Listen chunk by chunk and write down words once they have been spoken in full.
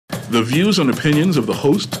The views and opinions of the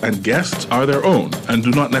host and guests are their own and do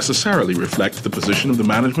not necessarily reflect the position of the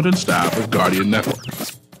management and staff of Guardian Network.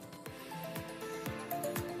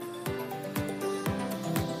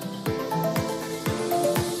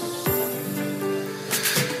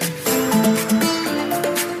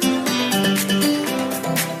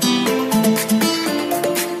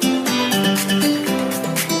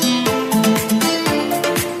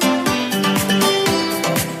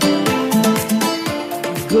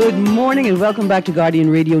 Good morning and welcome back to Guardian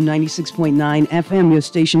Radio 96.9 FM, your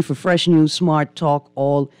station for fresh news, smart talk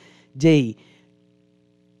all day.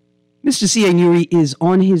 Mr. C.A. Newry is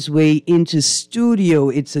on his way into studio.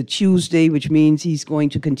 It's a Tuesday, which means he's going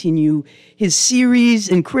to continue his series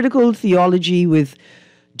in critical theology with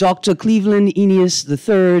Dr. Cleveland Eneas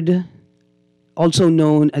III, also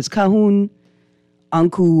known as Kahun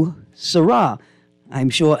Anku Sarah. I'm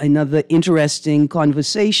sure another interesting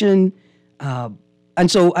conversation. And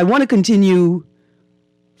so I want to continue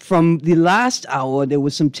from the last hour. There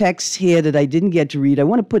was some texts here that I didn't get to read. I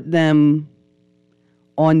want to put them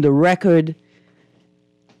on the record.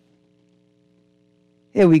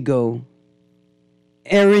 Here we go.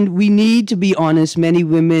 Aaron, we need to be honest. Many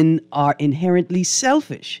women are inherently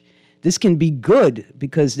selfish. This can be good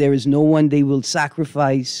because there is no one they will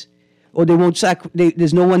sacrifice, or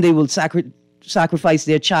there's no one they will sacrifice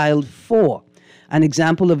their child for. An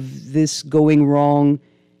example of this going wrong,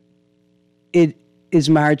 it is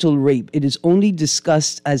marital rape. It is only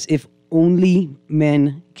discussed as if only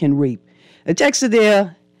men can rape. The text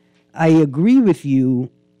there, I agree with you.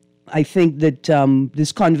 I think that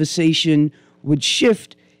this conversation would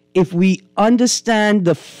shift if we understand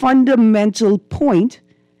the fundamental point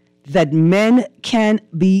that men can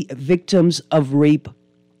be victims of rape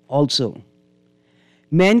also.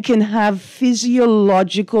 Men can have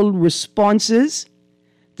physiological responses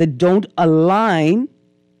that don't align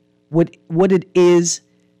with what it is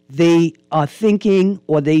they are thinking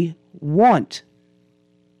or they want.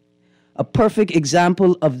 A perfect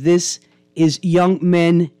example of this is young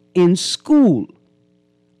men in school,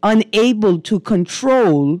 unable to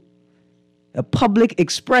control a public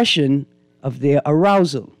expression of their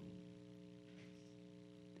arousal.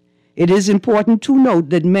 It is important to note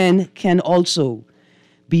that men can also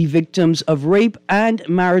be victims of rape and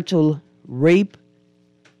marital rape.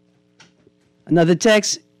 Another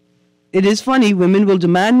text, it is funny, women will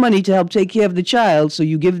demand money to help take care of the child, so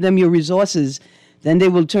you give them your resources, then they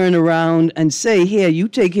will turn around and say, here, you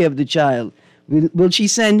take care of the child. Will she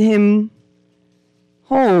send him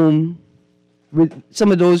home with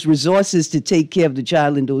some of those resources to take care of the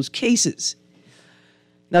child in those cases?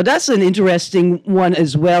 Now, that's an interesting one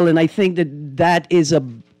as well, and I think that is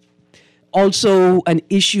also an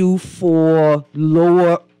issue for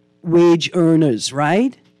lower wage earners,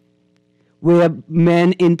 right? Where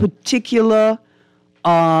men in particular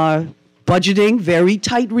are budgeting very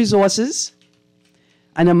tight resources,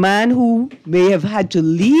 and a man who may have had to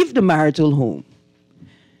leave the marital home,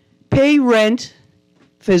 pay rent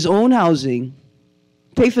for his own housing,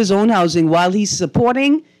 while he's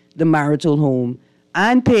supporting the marital home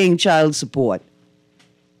and paying child support.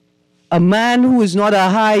 A man who is not a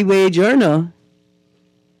high wage earner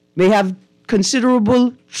may have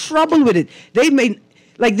considerable trouble with it. They may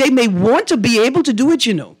want to be able to do it,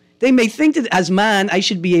 you know. They may think that as man, I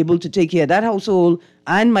should be able to take care of that household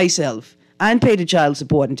and myself and pay the child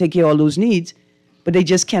support and take care of all those needs, but they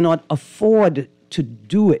just cannot afford to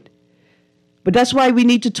do it. But that's why we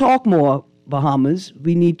need to talk more, Bahamas.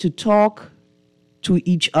 We need to talk to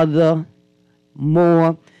each other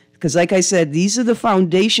more. Because like I said, these are the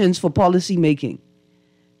foundations for policy making.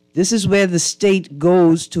 This is where the state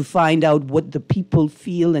goes to find out what the people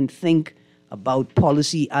feel and think about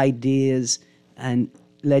policy ideas and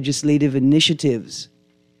legislative initiatives.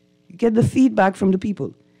 You get the feedback from the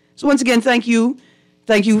people. So once again, thank you.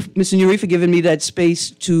 Thank you, Mr. Newry, for giving me that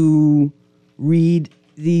space to read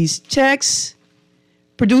these texts.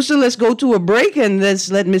 Producer, let's go to a break and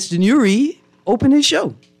let's let Mr. Newry open his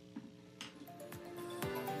show.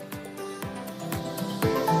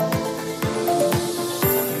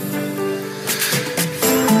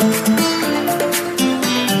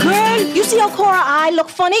 See how Cora eye look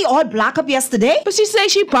funny, all black up yesterday? But she say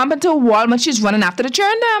she bumped into a wall when she's running after the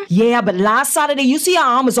churn them. Yeah, but last Saturday, you see her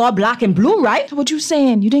arm was all black and blue, right? So what you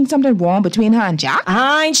saying? You think something wrong between her and Jack?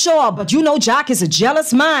 I ain't sure, but you know Jack is a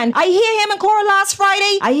jealous man. I hear him and Cora last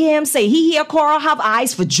Friday. I hear him say he hear Cora have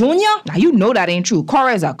eyes for Junior. Now you know that ain't true.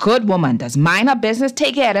 Cora is a good woman, does mind her business,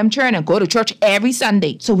 take care of them churn, and go to church every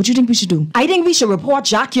Sunday. So what you think we should do? I think we should report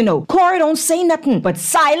Jack, you know. Cora don't say nothing, but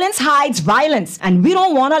silence hides violence, and we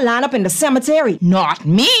don't want to line up in the cemetery. Not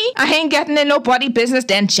me. I ain't getting in nobody business.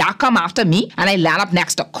 Then Jack come after me and I land up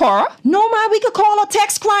next to Cora. No, man, we could call a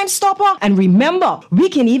text Crime Stopper. And remember, we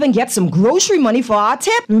can even get some grocery money for our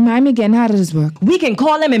tip. Remind me again, how does this work? We can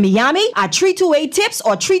call them in Miami at 328-TIPS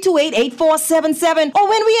or 328-8477. Or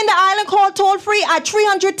when we in the island, call toll-free at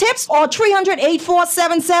 300-TIPS or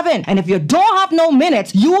 300-8477. And if you don't have no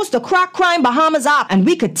minutes, use the Crack Crime Bahamas app and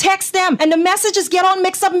we could text them and the messages get all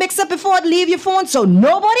mixed up before it leave your phone so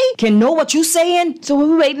nobody can know what you saying. So what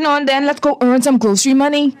we waiting on then? Let's go earn some grocery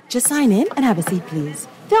money. Just sign in and have a seat, please.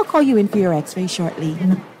 They'll call you in for your x-ray shortly.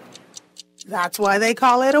 That's why they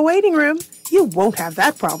call it a waiting room. You won't have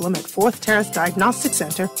that problem at Fourth Terrace Diagnostic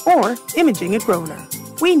Center or Imaging at Grosvenor.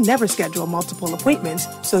 We never schedule multiple appointments,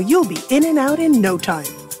 so you'll be in and out in no time.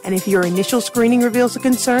 And if your initial screening reveals a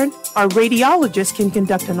concern, our radiologist can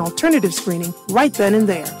conduct an alternative screening right then and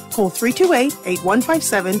there. Call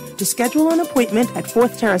 328-8157 to schedule an appointment at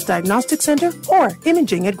Fourth Terrace Diagnostic Center or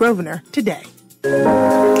Imaging at Grosvenor today.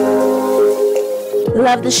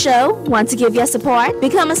 Love the show? Want to give your support?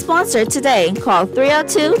 Become a sponsor today. Call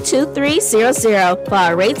 302-2300 for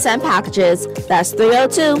our rates and packages. That's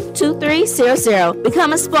 302-2300.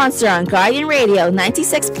 Become a sponsor on Guardian Radio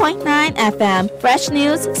 96.9 FM. Fresh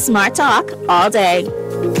news, smart talk, all day.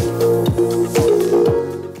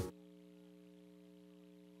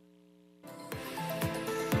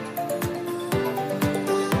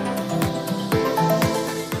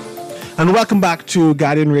 And welcome back to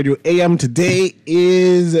Guardian Radio AM. Today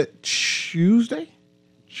is Tuesday,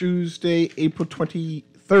 April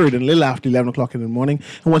 23rd, and a little after 11 o'clock in the morning.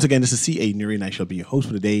 And once again, this is C.A. Newry, and I shall be your host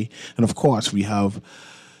for the day. And of course, we have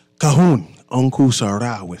Cahoon, Uncle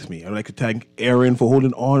Sarah with me. I'd like to thank Aaron for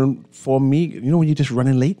holding on for me. You know when you're just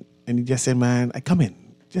running late and you just say, man, I come in.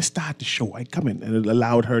 Just start the show. I come in, and it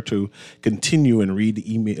allowed her to continue and read the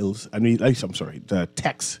emails. The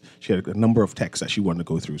texts. She had a number of texts that she wanted to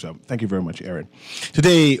go through. So thank you very much, Erin.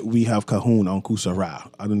 Today we have Cahoon Uncle Sarah,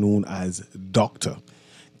 other known as Dr.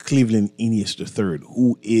 Cleveland Eneas III,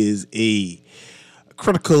 who is a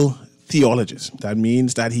critical theologist. That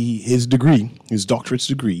means that his doctorate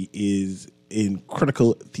degree, is in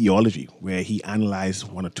critical theology, where he analyzed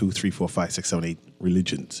 1 or 2, 3, 4, 5, 6, 7, 8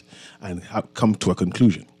 religions and come to a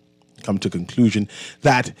conclusion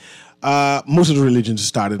that most of the religions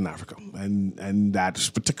started in Africa, and that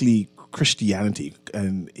particularly Christianity,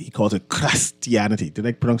 and he calls it Christianity. Did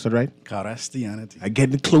I pronounce that right? Christianity. I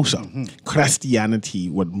get it closer. Mm-hmm. Christianity,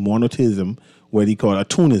 what monotheism, what he called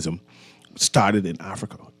atonism, started in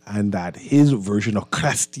Africa, and that his version of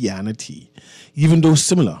Christianity, even though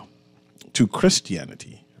similar to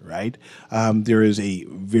Christianity, right? There is a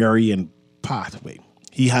varying pathway.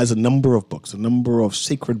 He has a number of books, a number of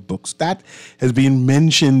sacred books that has been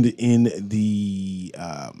mentioned in the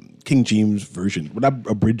King James version. What that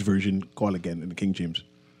abridged version called again in the King James?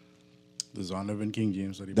 The Zondervan King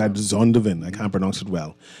James. That Zondervan, I can't pronounce it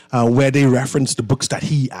well. Where they reference the books that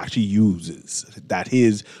he actually uses. That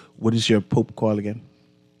is, what is your Pope called again?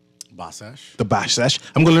 Basesh. The Basesh.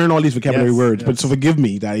 I'm going to learn all these vocabulary words, but so forgive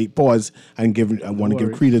me that I pause and I want to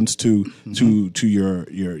give credence to your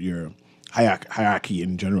hierarchy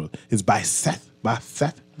in general. It's Basesh.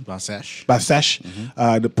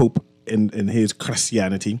 The Pope in his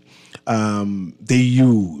Christianity. They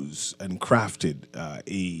use and crafted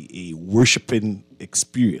a worshiping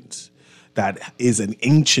experience that is an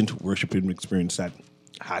ancient worshiping experience that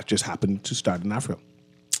has just happened to start in Africa.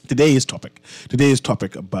 Today's topic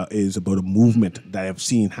is about a movement that I've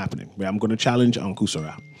seen happening. Where I'm going to challenge Uncle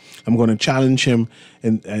Sarah. I'm going to challenge him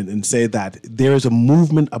and say that there is a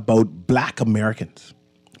movement about Black Americans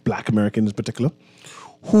in particular,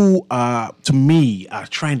 who to me are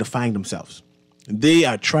trying to find themselves. They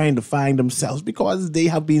are trying to find themselves because they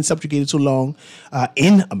have been subjugated so long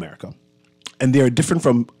in America, and they are different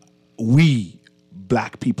from we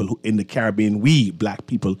Black people in the Caribbean, we Black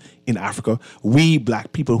people in Africa, we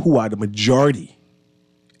Black people who are the majority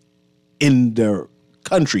in the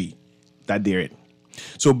country that they're in.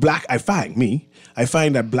 So I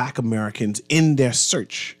find that Black Americans, in their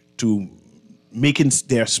search to making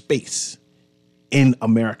their space in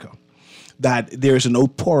America, that there's an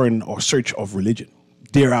outpouring or search of religion.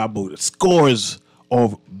 There are about scores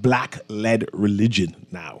of Black-led religion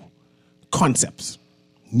now, concepts,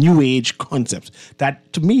 New Age concepts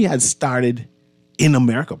that to me has started in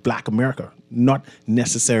America, Black America, not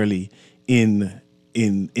necessarily in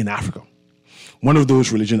Africa. One of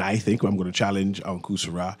those religions I think I'm going to challenge Uncle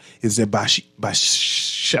Sarah is the Basesh,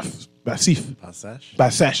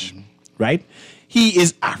 right? He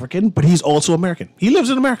is African, but he's also American. He lives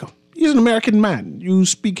in America. He's an American man. You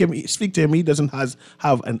speak to him, he doesn't have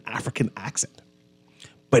an African accent.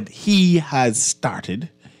 But he has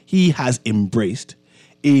embraced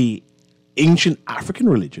a ancient African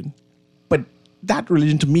religion, but that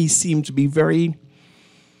religion to me seemed to be very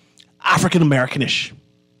African Americanish,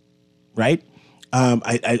 right?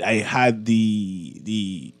 I had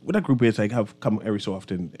the what that group is. I have come every so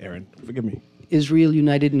often. Aaron, forgive me. Israel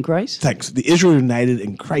United in Christ? Thanks. The Israel United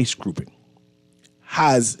in Christ grouping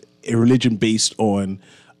has a religion based on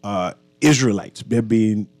Israelites. They're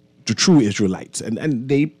being the true Israelites, and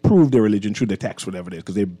they prove their religion through the text, whatever it is,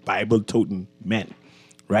 because they're Bible-toting men,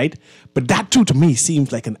 right? But that too, to me,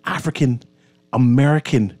 seems like an African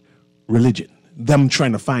American religion. Them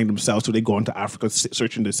trying to find themselves, so they go into Africa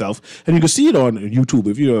searching themselves, and you can see it on YouTube.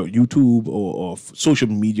 If you're a YouTube or social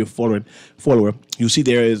media follower, you see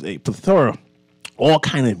there is a plethora, all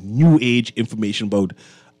kind of new age information about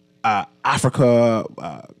Africa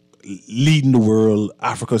leading the world,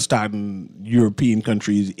 Africa starting European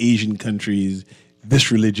countries, Asian countries,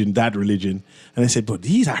 this religion, that religion. And I said, but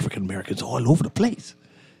these African Americans are all over the place.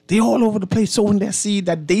 They're all over the place, sowing their seed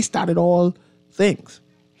that they started all things.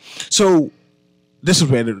 So this is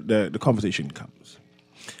where the conversation comes.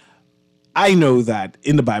 I know that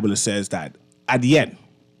in the Bible it says that at the end,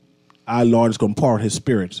 our Lord is going to pour out his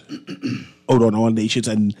spirit out on all nations,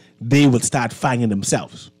 and they will start finding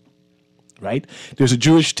themselves. Right? There's a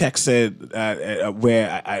Jewish text said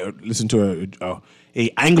where I listened to a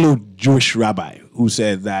Anglo-Jewish rabbi who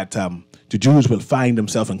said that the Jews will find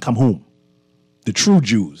themselves and come home. The true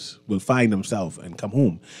Jews will find themselves and come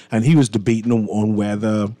home. And he was debating on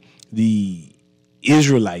whether the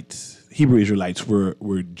Israelites, Hebrew Israelites,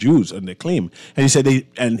 were Jews on their claim. And he said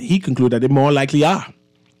he concluded that they more likely are,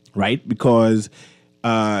 right? Because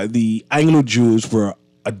the Anglo-Jews were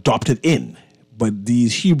adopted in, but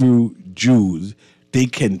these Hebrew Jews, they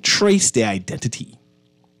can trace their identity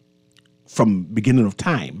from beginning of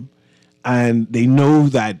time, and they know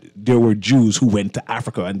that there were Jews who went to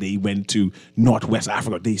Africa and they went to Northwest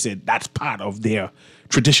Africa. They said that's part of their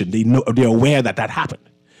tradition. They're aware that happened.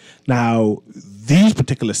 Now, these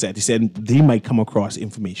particular sets, he said they might come across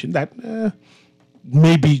information that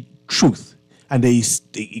may be truth. And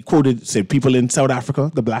he quoted, said, people in South Africa,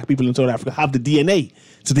 the black people in South Africa have the DNA,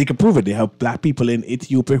 so they can prove it. They have black people in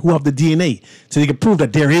Ethiopia who have the DNA, so they can prove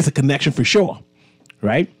that there is a connection for sure,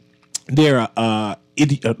 right? There are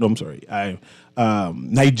Nigerians,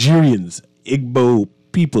 Igbo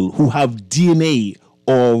people who have DNA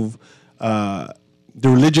of the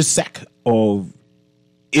religious sect of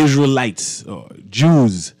Israelites or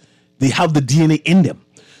Jews. They have the DNA in them.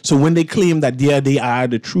 So when they claim that they are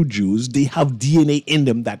the true Jews, they have DNA in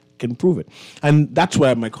them that can prove it. And that's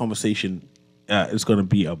where my conversation is going to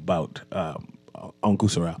be about, Uncle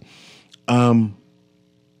Sorrell.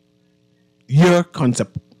 Your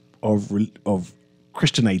concept of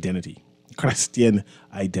Christian identity,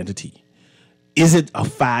 is it a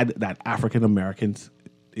fad that African Americans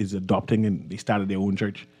is adopting and they started their own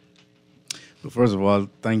church? Well, first of all,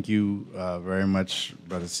 thank you very much,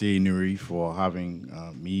 Brother C. Newry, for having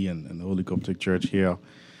me and the Holy Coptic Church here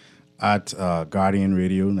at Guardian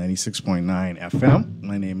Radio 96.9 FM.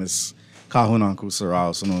 My name is Kahun Uncle Sarah,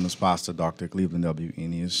 also known as Pastor Dr. Cleveland W.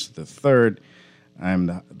 Enius III.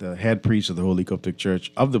 I'm the head priest of the Holy Coptic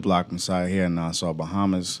Church of the Black Messiah here in Nassau,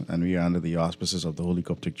 Bahamas, and we are under the auspices of the Holy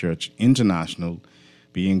Coptic Church International,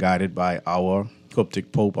 being guided by our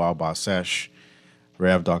Coptic Pope, our Basesh,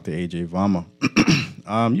 Rev. Dr. A.J. Vama.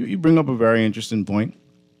 You bring up a very interesting point.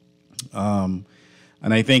 And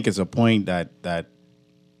I think it's a point that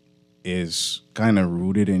is kind of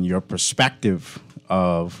rooted in your perspective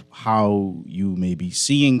of how you may be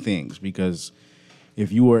seeing things. Because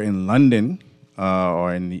if you were in London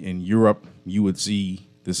or in Europe, you would see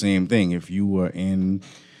the same thing. If you were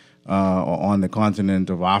or on the continent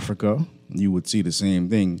of Africa, you would see the same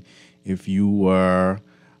thing. If you were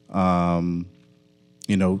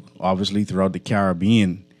obviously throughout the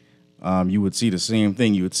Caribbean, you would see the same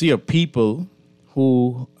thing. You would see a people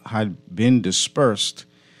who had been dispersed,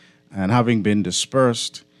 and having been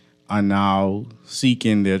dispersed, are now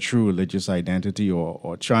seeking their true religious identity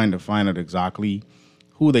or trying to find out exactly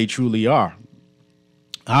who they truly are.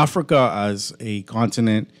 Africa, as a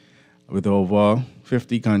continent with over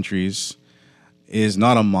 50 countries, is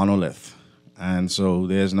not a monolith. And so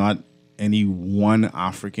there's not any one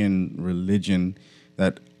African religion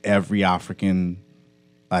that every African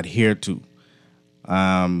adhere to.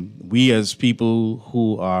 We as people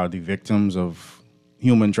who are the victims of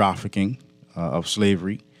human trafficking, of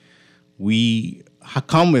slavery, we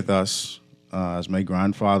come with us, as my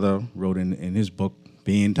grandfather wrote in his book,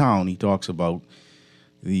 Bay in Town, he talks about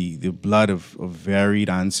the blood of varied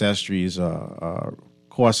ancestries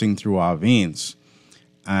coursing through our veins.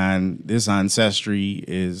 And this ancestry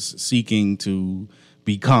is seeking to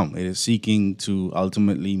become. It is seeking to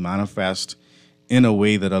ultimately manifest in a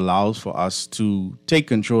way that allows for us to take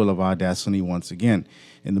control of our destiny once again.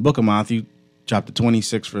 In the book of Matthew, chapter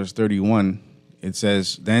 26, verse 31, it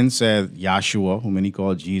says, Then said Yahshua, whom many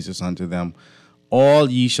call Jesus, unto them, All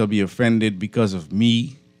ye shall be offended because of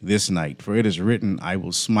me this night. For it is written, I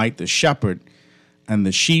will smite the shepherd, and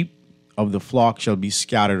the sheep of the flock shall be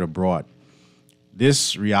scattered abroad.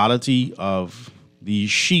 This reality of these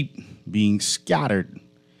sheep being scattered,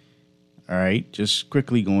 all right, just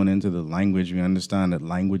quickly going into the language, we understand that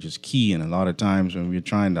language is key. And a lot of times when we're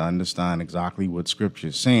trying to understand exactly what Scripture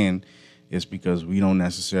is saying, it's because we don't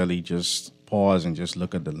necessarily just pause and just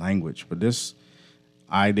look at the language. But this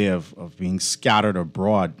idea of being scattered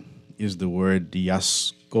abroad is the word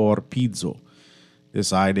diascorpizo,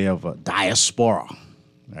 this idea of a diaspora,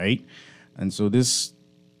 right? And so this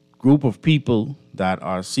group of people that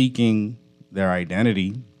are seeking their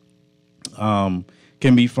identity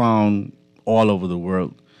can be found all over the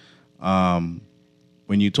world. When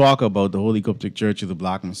you talk about the Holy Coptic Church of the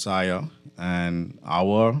Black Messiah and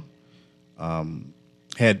our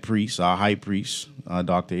head priest, our high priest,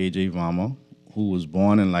 Dr. A.J. Vama, who was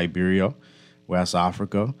born in Liberia, West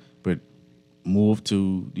Africa, but moved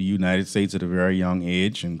to the United States at a very young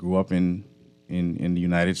age and grew up in the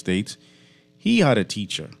United States, he had a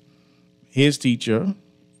teacher. His teacher,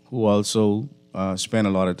 who also spent a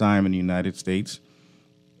lot of time in the United States,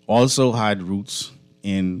 also had roots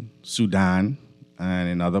in Sudan and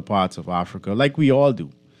in other parts of Africa, like we all do.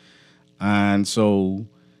 And so,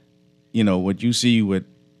 you know, what you see with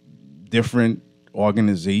different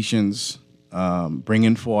organizations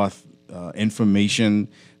bringing forth information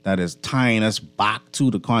that is tying us back to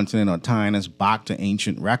the continent or tying us back to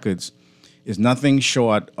ancient records is nothing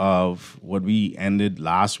short of what we ended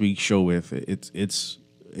last week's show with. It's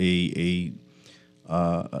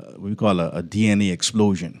what we call a DNA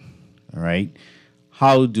explosion, all right?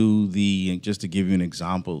 How do just to give you an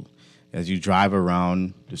example, as you drive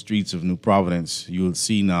around the streets of New Providence, you will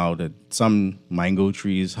see now that some mango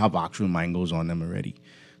trees have actual mangoes on them already.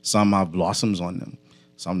 Some have blossoms on them.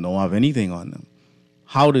 Some don't have anything on them.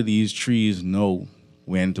 How do these trees know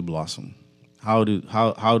when to blossom? How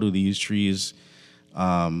do these trees,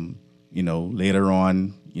 later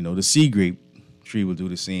on, the sea grape tree will do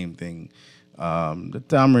the same thing. The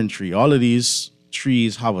tamarind tree, all of these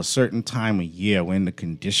trees have a certain time of year when the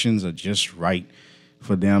conditions are just right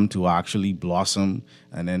for them to actually blossom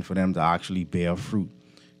and then for them to actually bear fruit.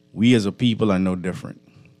 We as a people are no different.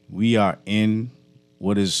 We are in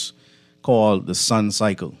what is called the sun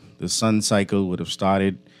cycle. The sun cycle would have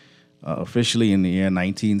started officially in the year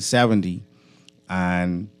 1970,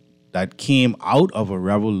 and that came out of a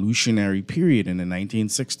revolutionary period in the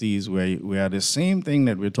 1960s where the same thing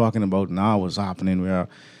that we're talking about now was happening, where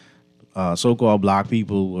so-called black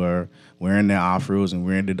people were wearing their afros and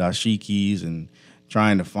wearing the dashikis and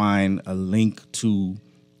trying to find a link to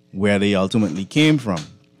where they ultimately came from.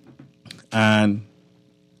 And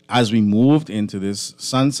as we moved into this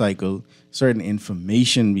sun cycle, certain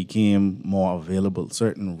information became more available,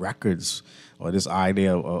 certain records, or this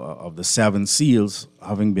idea of the seven seals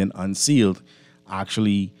having been unsealed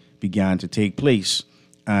actually began to take place.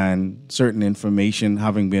 And certain information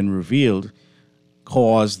having been revealed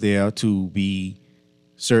caused there to be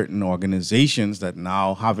certain organizations that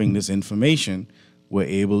now having this information were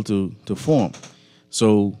able to form.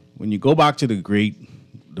 So when you go back to the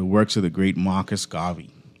works of the great Marcus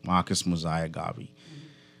Mosiah Garvey,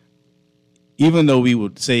 even though we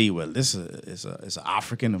would say, well, this is an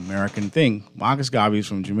African-American thing, Marcus Garvey is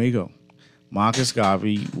from Jamaica. Marcus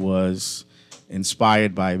Garvey was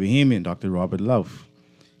inspired by a Bahamian, Dr. Robert Love.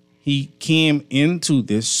 He came into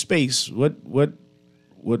this space. What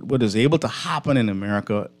is able to happen in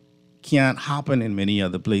America can't happen in many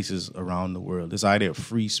other places around the world. This idea of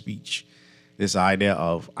free speech, this idea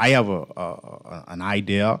of I have an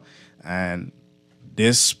idea, and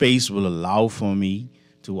this space will allow for me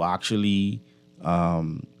to actually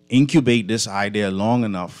incubate this idea long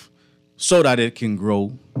enough so that it can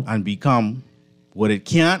grow and become what it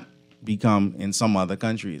can't become in some other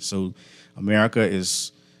countries. So America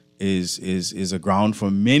is a ground for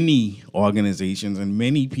many organizations and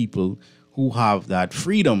many people who have that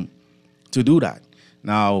freedom to do that.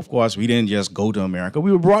 Now, of course, we didn't just go to America.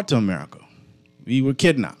 We were brought to America. We were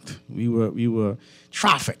kidnapped. We were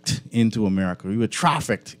trafficked into America. We were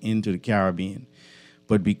trafficked into the Caribbean.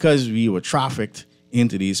 But because we were trafficked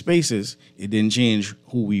into these spaces, it didn't change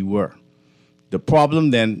who we were. The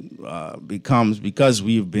problem then becomes, because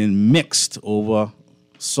we've been mixed over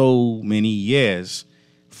so many years,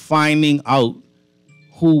 finding out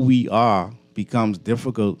who we are becomes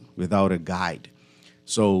difficult without a guide.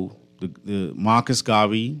 So the Marcus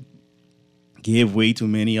Garvey gave way to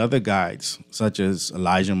many other guides, such as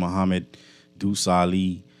Elijah Muhammad, Deuce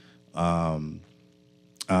Ali, Dr.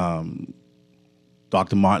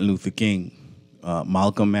 Martin Luther King,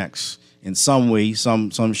 Malcolm X. In some way,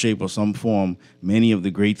 some shape or some form, many of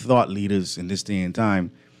the great thought leaders in this day and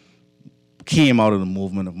time came out of the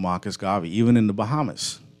movement of Marcus Garvey, even in the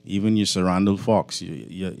Bahamas. Even your Sir Randall Fox,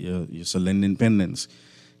 your Sir Lyndon Pendens.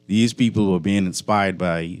 These people were being inspired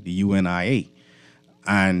by the UNIA.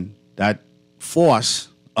 And that force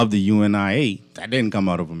of the UNIA, that didn't come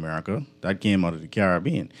out of America. That came out of the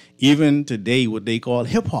Caribbean. Even today, what they call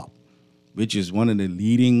hip-hop, which is one of the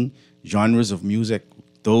leading genres of music,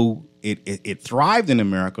 though it thrived in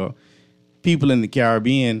America, people in the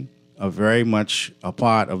Caribbean are very much a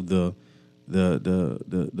part of the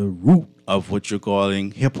root of what you're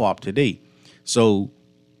calling hip-hop today. So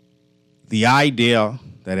the idea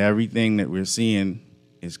that everything that we're seeing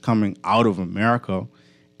is coming out of America,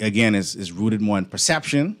 again, is rooted more in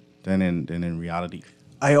perception than in reality.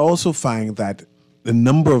 I also find that the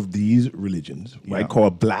number of these religions, what I call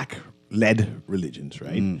black-led religions,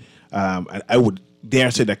 right? And I would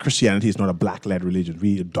dare say that Christianity is not a black-led religion.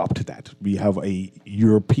 We adopted that. We have a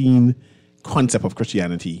European concept of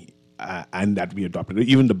Christianity, and that we adopted.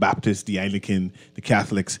 Even the Baptists, the Anglican, the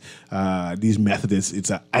Catholics, these Methodists, it's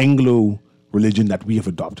an Anglo religion that we have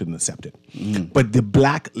adopted and accepted. But the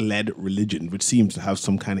black-led religion, which seems to have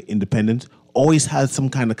some kind of independence, always has some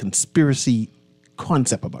kind of conspiracy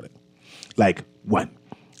concept about it. Like, one,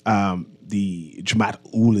 the Jamaat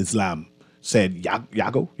ul Islam said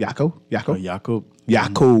Yaqub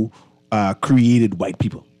created white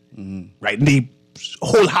people, right? And they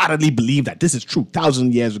wholeheartedly believe that this is true. Thousands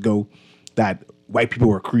of years ago, that white people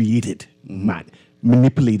were created,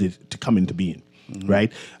 manipulated to come into being,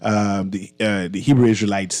 right? The Hebrew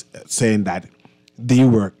Israelites saying that they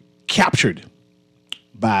were captured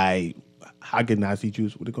by Ashkenazi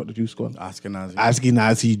Jews. What do they call the Jews called?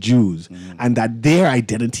 Ashkenazi Jews, and that their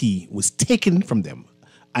identity was taken from them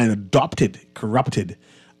and adopted, corrupted,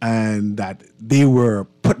 and that they were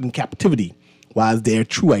put in captivity while their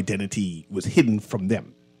true identity was hidden from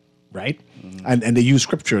them, right? And they use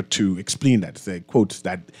scripture to explain that. They quote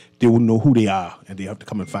that they won't know who they are and they have to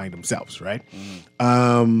come and find themselves, right?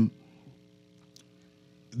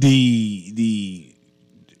 The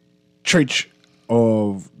church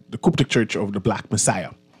of the Coptic Church of the Black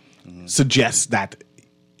Messiah suggests that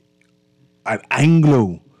an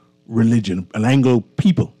Anglo religion, an Anglo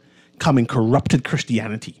people come and corrupted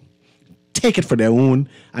Christianity, take it for their own,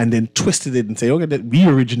 and then twisted it and say, okay, that we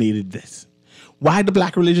originated this. Why the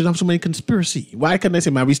black religion have so many conspiracy? Why can't they say,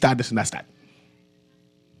 man, we start this and that's that?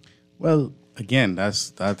 Well, again,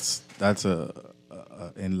 that's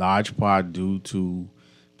in large part due to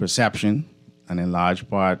perception, and in large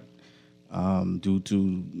part due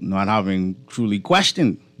to not having truly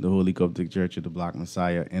questioned the Holy Coptic Church of the Black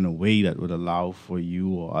Messiah in a way that would allow for you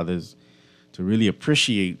or others to really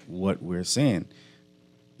appreciate what we're saying.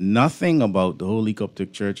 Nothing about the Holy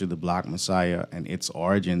Coptic Church of the Black Messiah and its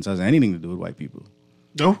origins has anything to do with white people.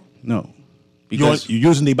 No. Because you're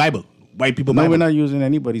using the Bible. White people Bible. No, we're not using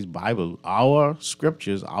anybody's Bible. Our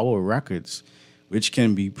scriptures, our records, which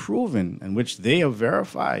can be proven and which they have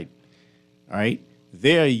verified, all right?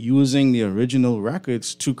 They are using the original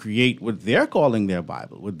records to create what they're calling their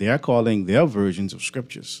Bible, what they're calling their versions of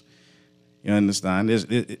scriptures. You understand?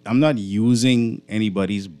 I'm not using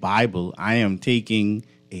anybody's Bible. I am taking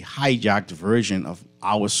a hijacked version of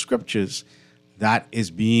our scriptures that is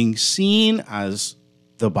being seen as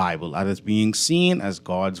the Bible, that is being seen as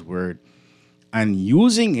God's word, and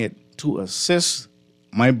using it to assist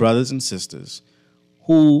my brothers and sisters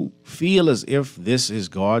who feel as if this is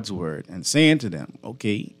God's word, and saying to them,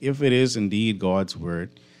 okay, if it is indeed God's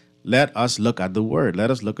word, let us look at the word. Let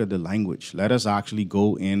us look at the language. Let us actually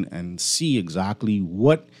go in and see exactly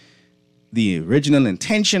what the original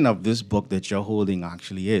intention of this book that you're holding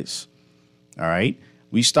actually is. All right?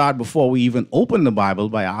 We start before we even open the Bible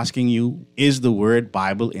by asking you, is the word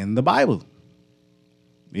Bible in the Bible?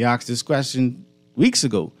 We asked this question weeks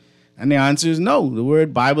ago, and the answer is no. The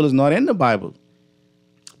word Bible is not in the Bible.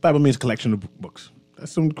 Bible means collection of books.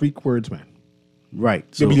 That's some Greek words, man. Right.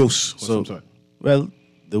 Biblios. Well,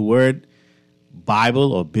 the word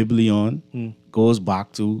Bible or biblion goes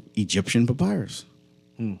back to Egyptian papyrus.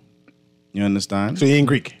 You understand? So you ain't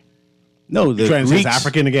Greek? No, the Greeks.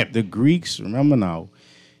 African again. The Greeks, remember now,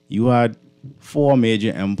 you had 4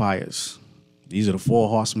 major empires. These are the 4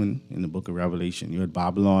 horsemen in the book of Revelation. You had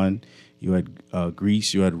Babylon, you had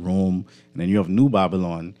Greece, you had Rome, and then you have New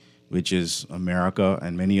Babylon. which is America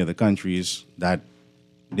and many other countries that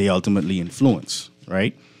they ultimately influence,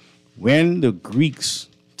 right? When the Greeks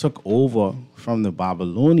took over from the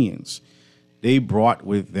Babylonians, they brought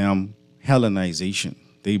with them Hellenization.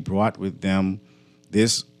 They brought with them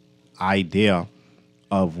this idea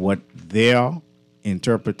of what their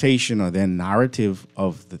interpretation or their narrative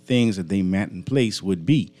of the things that they meant in place would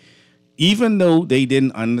be. Even though they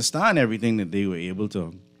didn't understand everything that they were able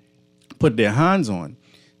to put their hands on,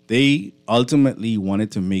 they ultimately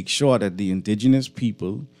wanted to make sure that the indigenous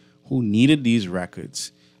people who needed these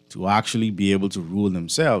records to actually be able to rule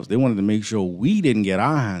themselves, they wanted to make sure we didn't get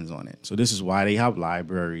our hands on it. So this is why they have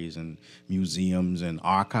libraries and museums and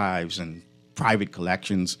archives and private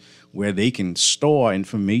collections where they can store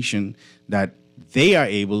information that they are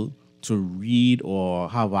able to read or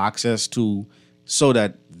have access to so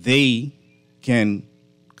that they can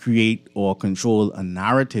create or control a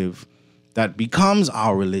narrative that becomes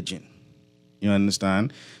our religion. You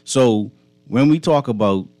understand? So when we talk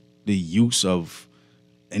about the use of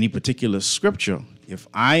any particular scripture, if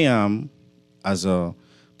I am, as a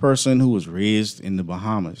person who was raised in the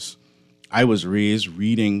Bahamas, I was raised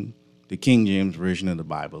reading the King James Version of the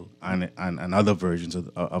Bible and other versions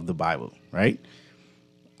of the Bible, right?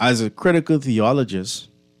 As a critical theologist,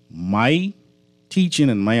 my teaching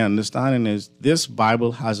and my understanding is this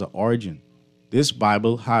Bible has an origin. This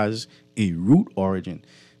Bible has a root origin.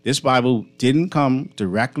 This Bible didn't come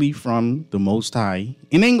directly from the Most High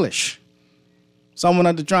in English. Someone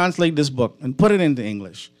had to translate this book and put it into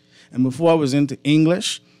English. And before it was into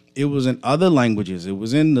English, it was in other languages. It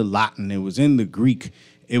was in the Latin. It was in the Greek.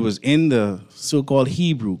 It was in the so-called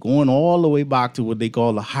Hebrew, going all the way back to what they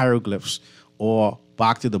call the hieroglyphs, or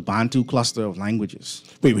back to the Bantu cluster of languages.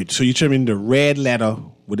 Wait. So you're telling me the red letter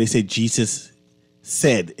where they say Jesus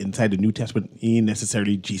said inside the New Testament ain't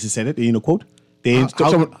necessarily Jesus said it? Ain't no quote? They ain't,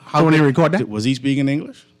 someone didn't record that? Was he speaking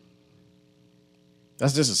English?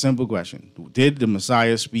 That's just a simple question. Did the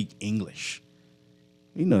Messiah speak English?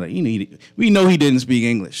 We know that. We know he didn't speak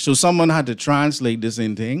English. So someone had to translate this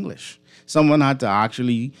into English. Someone had to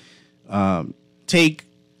actually take.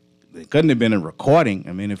 It couldn't have been a recording.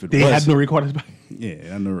 I mean, if they had no recorders. Yeah, they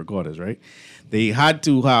had no recorders, right? They had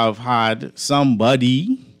to have had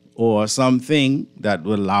somebody or something that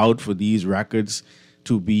allowed for these records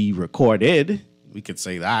to be recorded. We could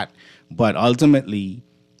say that. But ultimately,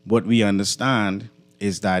 what we understand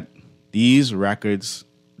is that these records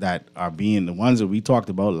that are being, the ones that we talked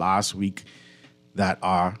about last week, that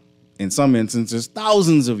are, in some instances,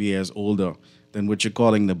 thousands of years older than what you're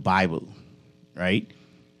calling the Bible, right?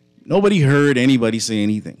 Nobody heard anybody say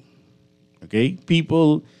anything, okay?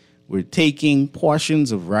 People were taking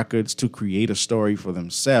portions of records to create a story for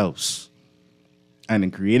themselves. And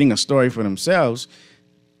in creating a story for themselves,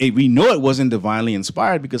 we know it wasn't divinely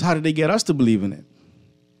inspired, because how did they get us to believe in it?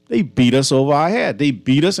 They beat us over our head. They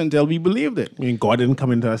beat us until we believed it. I mean, God didn't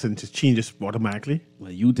come into us and just change us automatically?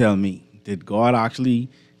 Well, you tell me. Did God actually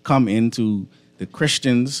come into the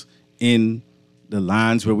Christians in the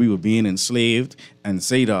lands where we were being enslaved and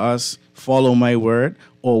say to us, follow my word,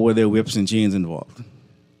 or were there whips and chains involved?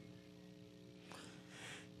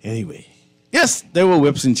 Anyway. Yes, there were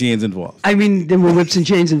whips and chains involved. I mean, there were whips and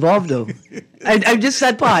chains involved, though. I just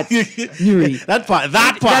that part. Newry.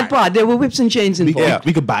 That part. There were whips and chains involved.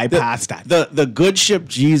 We could bypass that. The good ship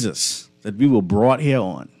Jesus that we were brought here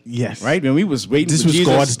on. Yes. Right? When we was waiting this for was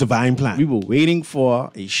Jesus, God's divine plan. We were waiting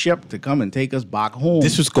for a ship to come and take us back home.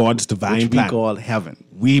 This was God's divine which plan. we call heaven.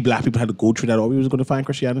 We black people had to go through that, or we was going to find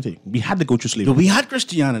Christianity. We had to go through slavery. We had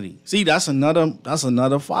Christianity. See, that's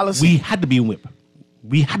another fallacy. We had to be whipped.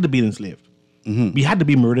 We had to be enslaved. Mm-hmm. We had to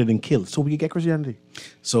be murdered and killed so we could get Christianity.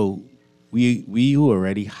 So we who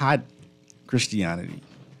already had Christianity,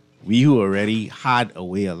 we who already had a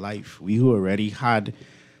way of life, we who already had,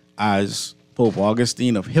 as Pope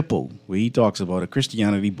Augustine of Hippo, where he talks about a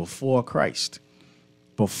Christianity before Christ,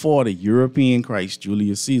 before the European Christ,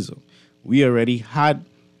 Julius Caesar, we already had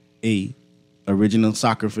a original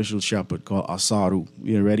sacrificial shepherd called Asaru.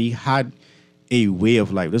 We already had a way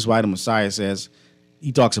of life. That's why the Messiah says,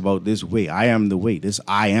 he talks about this way. I am the way. This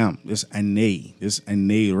I am. This Ane. This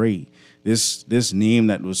Ane-Re. This name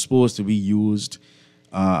that was supposed to be used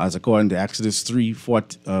as according to Exodus 3,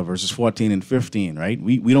 verses 14 and 15, right?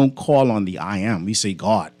 We don't call on the I am. We say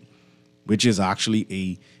God, which is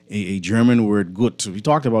actually a German word, gut. So we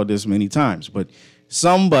talked about this many times. But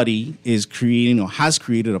somebody is creating or has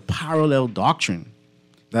created a parallel doctrine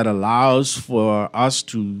that allows for us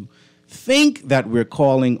to think that we're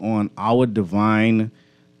calling on our divine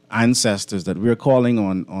ancestors, that we're calling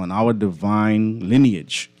on our divine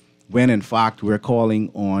lineage, when in fact we're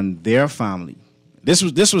calling on their family.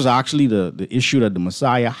 This was actually the issue that the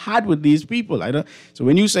Messiah had with these people. So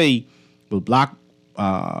when you say, well, black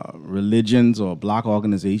religions or black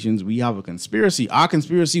organizations, we have a conspiracy. Our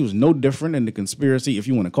conspiracy was no different than the conspiracy, if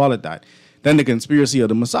you want to call it that, than the conspiracy of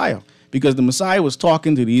the Messiah. Because the Messiah was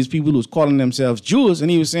talking to these people who was calling themselves Jews,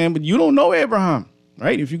 and he was saying, but you don't know Abraham,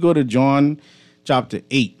 right? If you go to John chapter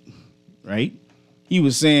 8, right? He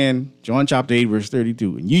was saying, John chapter 8, verse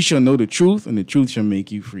 32, and ye shall know the truth, and the truth shall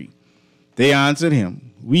make you free. They answered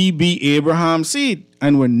him, we be Abraham's seed,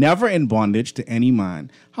 and were never in bondage to any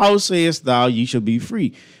man. How sayest thou ye shall be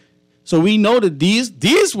free? So we know that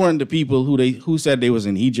these weren't the people who said they was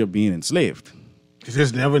in Egypt being enslaved. Because they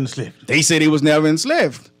was never enslaved. They say they was never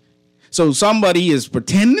enslaved. So somebody is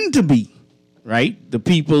pretending to be, right, the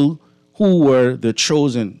people who were the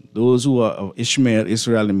chosen, those who are of Ishmael,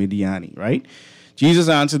 Israel, and Midiani, right? Jesus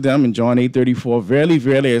answered them in John 8:34, verily,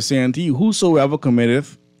 verily, I say unto you, whosoever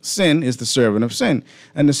committeth sin is the servant of sin.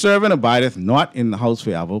 And the servant abideth not in the house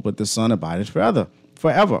forever, but the Son abideth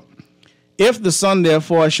forever. If the Son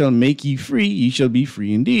therefore shall make ye free, ye shall be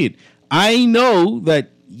free indeed. I know that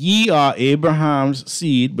ye are Abraham's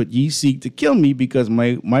seed, but ye seek to kill me, because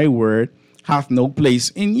my word hath no place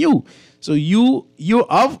in you. So you're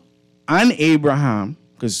of an Abraham,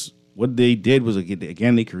 because what they did was,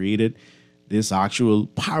 again, they created this actual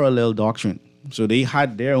parallel doctrine. So they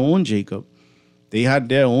had their own Jacob. They had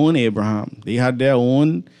their own Abraham. They had their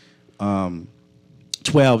own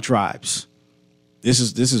 12 tribes. This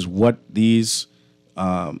is what these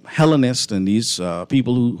Hellenists and these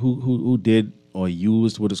people who did or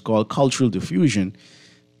used what is called cultural diffusion.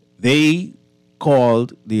 They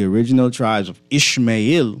called the original tribes of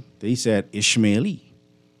Ishmael, they said Ishmaeli.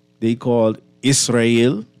 They called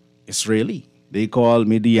Israel, Israeli. They called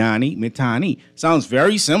Midiani, Mitani. Sounds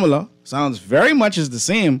very similar, sounds very much as the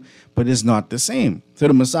same, but it's not the same. So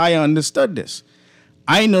the Messiah understood this.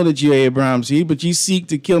 I know that ye are Abraham's seed, but ye seek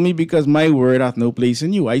to kill me, because my word hath no place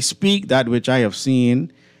in you. I speak that which I have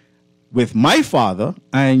seen with my father,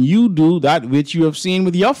 and you do that which you have seen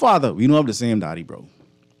with your father. We don't have the same daddy, bro.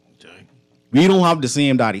 We don't have the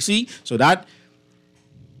same daddy. See, so that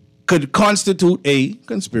could constitute a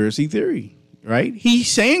conspiracy theory, right?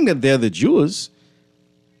 He's saying that they're the Jews,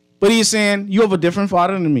 but he's saying you have a different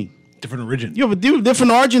father than me. Different origin. You have a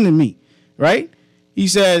different origin than me, right? He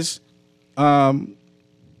says,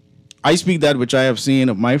 I speak that which I have seen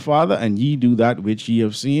of my father, and ye do that which ye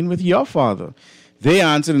have seen with your father. They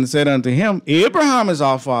answered and said unto him, Abraham is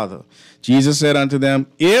our father. Jesus said unto them,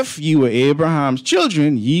 if ye were Abraham's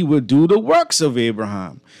children, ye would do the works of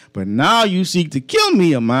Abraham. But now you seek to kill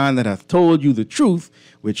me, a man that hath told you the truth,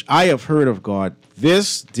 which I have heard of God.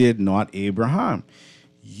 This did not Abraham.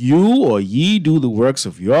 You or ye do the works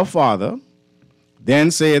of your father.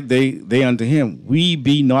 Then said they unto him, we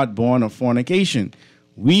be not born of fornication.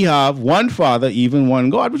 We have one Father, even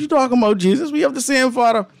one God. What you talking about, Jesus? We have the same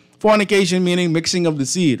Father. Fornication meaning mixing of the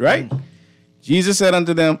seed, right? Jesus said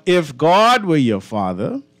unto them, if God were your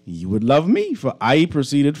Father, ye would love me, for I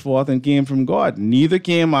proceeded forth and came from God. Neither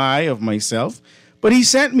came I of myself, but he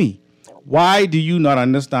sent me. Why do you not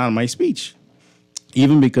understand my speech?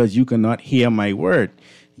 Even because you cannot hear my word.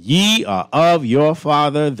 Ye are of your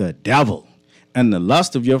father the devil, and the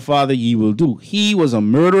lust of your father ye will do. He was a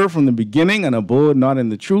murderer from the beginning, and abode not in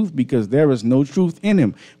the truth, because there is no truth in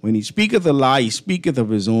him. When he speaketh a lie, he speaketh of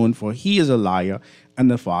his own, for he is a liar and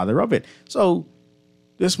the father of it. So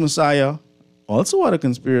this Messiah also had a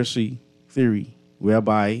conspiracy theory,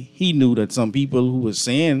 whereby he knew that some people who was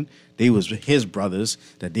saying they was his brothers,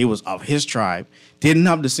 that they was of his tribe, didn't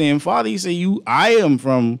have the same father. He said, I am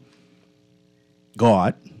from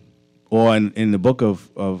God. Or in the book of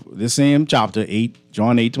the same chapter 8,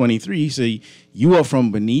 John 8:23, he say, you are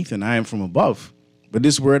from beneath and I am from above. But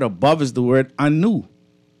this word above is the word anu.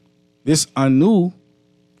 This anu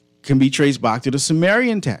can be traced back to the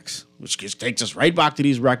Sumerian text, which takes us right back to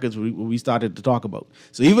these records we started to talk about.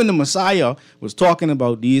 So even the Messiah was talking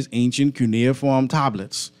about these ancient cuneiform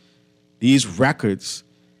tablets, these records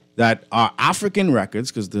that are African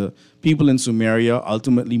records, because the people in Sumeria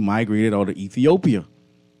ultimately migrated out of Ethiopia.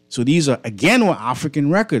 So these are, again, were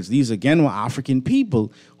African records. These, again, were African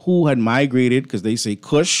people who had migrated, because they say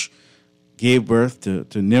Cush gave birth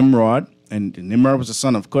to Nimrod, and Nimrod was the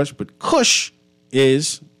son of Cush, but Cush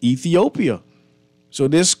is Ethiopia. So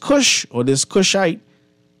this Cush, or this Cushite,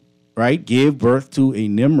 right, gave birth to a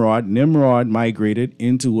Nimrod. Nimrod migrated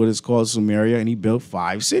into what is called Sumeria, and he built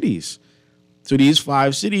 5 cities. So these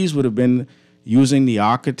 5 cities would have been using the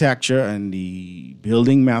architecture and the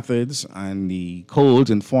building methods and the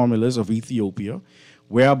codes and formulas of Ethiopia,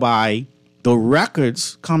 whereby the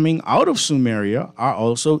records coming out of Sumeria are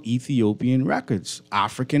also Ethiopian records,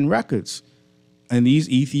 African records. And these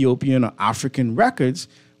Ethiopian or African records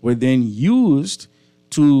were then used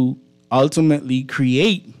to ultimately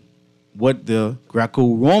create what the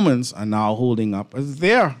Greco-Romans are now holding up as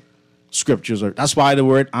their scriptures. That's why the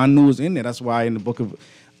word Anu is in there. That's why in the book of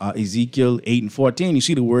Ezekiel 8 and 14, you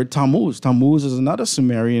see the word Tammuz. Tammuz is another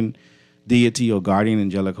Sumerian deity or guardian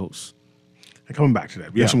angelic host. And coming back to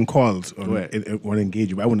that, we have some calls on want to engage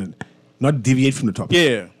you, but I want to not deviate from the topic.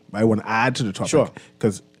 Yeah. But I want to add to the topic. Sure.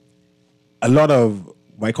 Because a lot of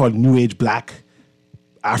what I call New Age Black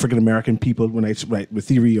African-American people, when I write the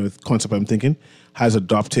theory or concept I'm thinking, has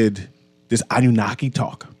adopted this Anunnaki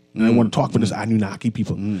talk. And I want to talk with this Anunnaki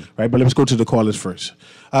people, right? But let's go to the callers first.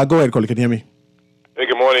 Go ahead, caller. Can you hear me? Hey,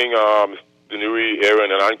 good morning, Mr. Newry,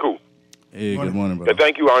 Aaron, and Anku. Hey, good morning, brother.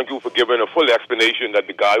 Thank you, Anku, for giving a full explanation that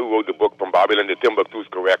the guy who wrote the book From Babylon to Timbuktu is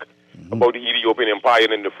correct about the Ethiopian Empire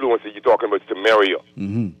and the influence that you're talking about Sumeria,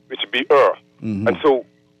 which would be And so,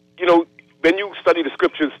 you know, when you study the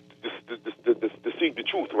scriptures to seek the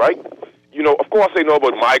truth, right? You know, of course I know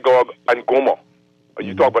about Magog and Gomer.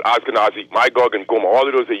 You talk about Ashkenazi, Magog and Gomer. All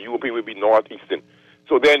of those are European, would be Northeastern.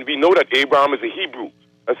 So then we know that Abraham is a Hebrew.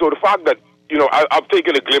 And so the fact that, you know, I've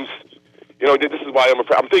taken a glimpse, you know, this is why I'm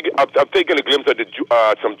I've taken a glimpse at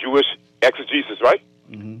some Jewish exegesis, right?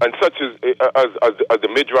 And such as the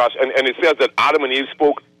Midrash, and it says that Adam and Eve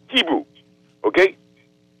spoke Hebrew. Okay?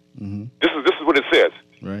 This is what it says.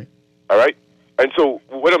 Right. All right? And so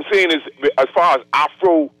what I'm saying is, as far as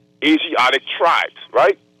Afro-Asiatic tribes,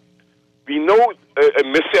 right? We know a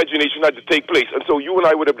miscegenation had to take place. And so you and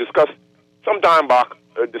I would have discussed some time back,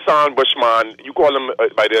 the San Bushman, you call them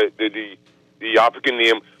by the African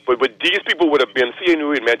name, but these people would have been,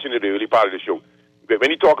 CNU had mentioned in the early part of the show, when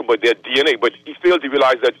he talked about their DNA, but he failed to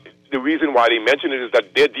realize that the reason why they mentioned it is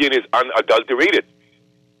that their DNA is unadulterated.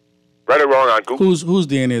 Right or wrong, Uncle? Whose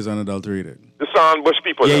DNA is unadulterated? The San Bush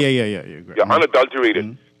people. Yeah. Yeah,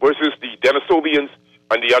 unadulterated. Versus the Denisovians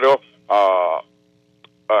and the other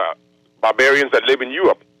barbarians that live in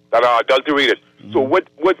Europe that are adulterated. So what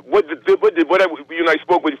you and I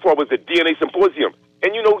spoke with before was the DNA symposium.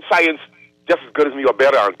 And you know science just as good as me or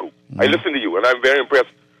better, Uncle. I listen to you, and I'm very impressed.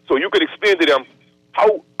 So you could explain to them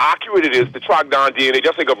how accurate it is to track down DNA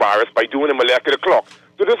just like a virus by doing a molecular clock.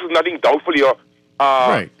 So this is nothing doubtful here.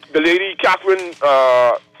 Right. The lady Catherine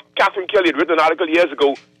Kelly had written an article years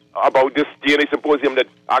ago about this DNA symposium that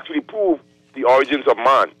actually proved the origins of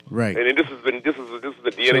man. Right. And this is the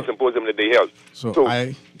DNA symposium that they held. So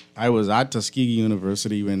I was at Tuskegee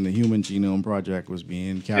University when the Human Genome Project was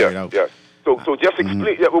being carried out. Yes. So just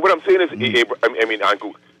explain. What I'm saying is, I mean,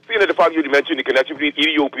 Anku, seeing that the fact you mentioned the connection between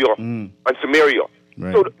Ethiopia and Sumeria.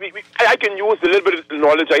 Right. So I can use the little bit of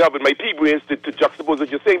knowledge I have with my pea brains to juxtapose what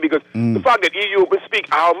you're saying, because the fact that Ethiopians speak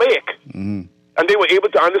Aramaic and they were able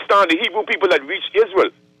to understand the Hebrew people that reached Israel,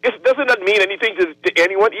 doesn't that mean anything to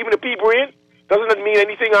anyone, even a pea brain? Doesn't that mean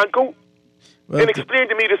anything, Anku? Well, and explain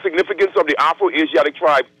to me the significance of the Afro-Asiatic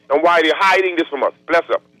tribe and why they're hiding this from us. Bless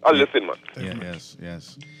up. I'll listen, man.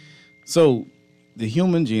 Yes. So the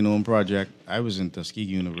Human Genome Project, I was in Tuskegee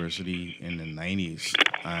University in the 90s,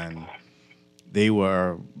 and they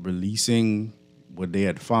were releasing what they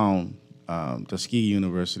had found. Tuskegee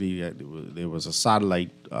University, there was a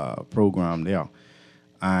satellite program there,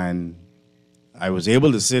 and I was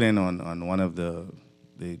able to sit in on one of the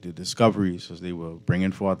discoveries as they were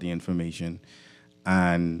bringing forth the information.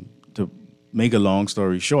 And to make a long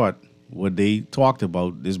story short, what they talked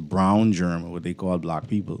about, this brown germ, or what they call black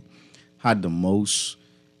people, had the most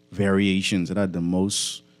variations. It had the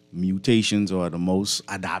most mutations or the most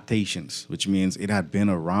adaptations, which means it had been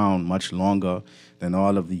around much longer than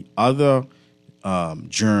all of the other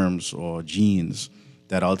germs or genes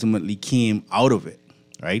that ultimately came out of it,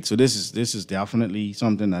 right? So this is definitely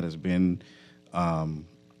something that has been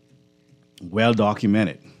well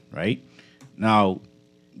documented, right? Now,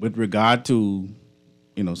 with regard to,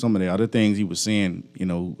 you know, some of the other things he was saying, you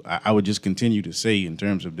know, I would just continue to say in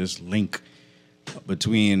terms of this link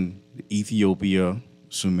between Ethiopia,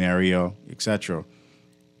 Sumeria, etc.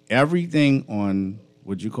 Everything on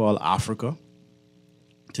what you call Africa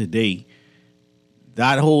today,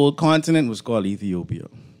 that whole continent was called Ethiopia,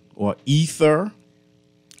 or Ether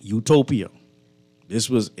Utopia. This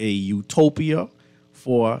was a utopia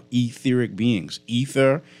for etheric beings.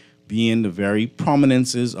 Ether being the very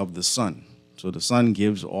prominences of the sun. So the sun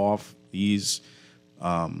gives off these,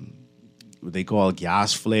 what they call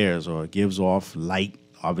gas flares, or gives off light,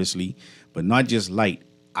 obviously, but not just light,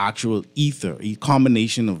 actual ether, a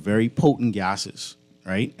combination of very potent gases,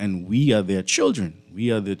 right? And we are their children.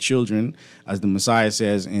 We are the children, as the Messiah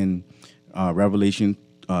says in Revelation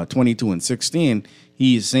 22 and 16,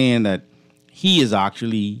 he is saying that he is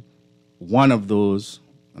actually one of those,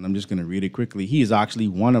 and I'm just going to read it quickly. He is actually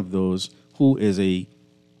one of those who is a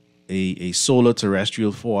solar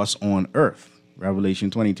terrestrial force on earth. Revelation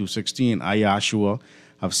 22:16, I, Yahshua,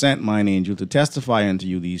 have sent mine angel to testify unto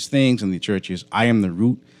you these things in the churches. I am the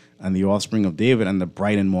root and the offspring of David and the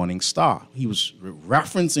bright and morning star. He was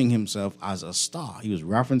referencing himself as a star. He was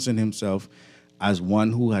referencing himself as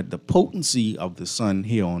one who had the potency of the sun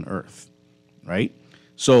here on earth, right?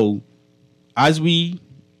 So as we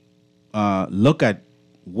look at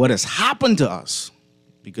what has happened to us,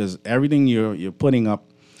 because everything you're putting up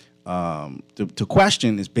to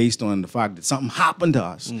question is based on the fact that something happened to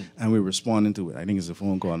us and we're responding to it. I think it's a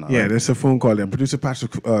phone call now. Yeah, right? there's a phone call there. Producer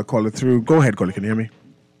Patrick called it through. Go ahead, caller. Can you hear me?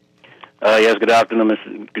 Yes, good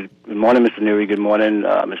afternoon, good morning, Mr. Newry. Good morning,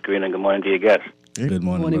 Ms. Green, and good morning to your guests. Good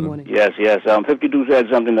morning. Morning. Yes. 52 said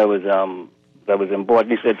something that was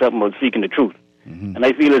important. He said something about seeking the truth. And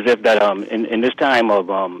I feel as if that in this time of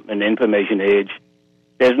an information age,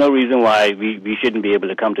 there's no reason why we shouldn't be able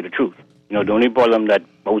to come to the truth. You know, the only problem that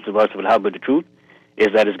most of us will have with the truth is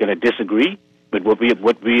that it's going to disagree with what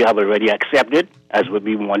we have already accepted as what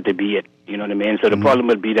we want to be it. You know what I mean? So the problem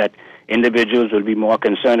would be that individuals will be more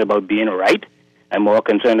concerned about being right and more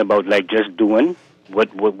concerned about like just doing what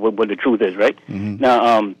the truth is, right?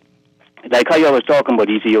 Now, like how you was talking about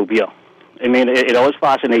Ethiopia. I mean, it always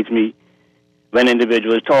fascinates me when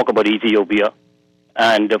individuals talk about Ethiopia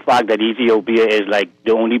and the fact that Ethiopia is like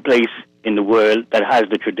the only place in the world that has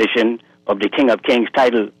the tradition of the King of Kings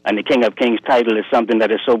title, and the King of Kings title is something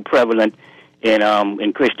that is so prevalent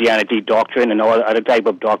in Christianity doctrine and all other type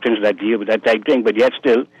of doctrines that deal with that type thing, but yet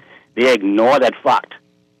still they ignore that fact.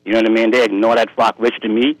 You know what I mean? They ignore that fact, which to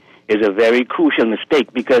me is a very crucial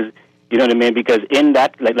mistake because, you know what I mean? Because in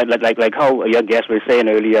that, like how your guest was saying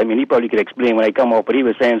earlier, I mean, he probably could explain when I come off, but he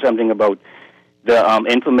was saying something about the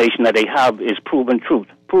information that they have is proven truth.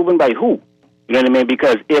 Proven by who? You know what I mean?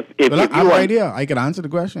 Because if I you have an idea. I can answer the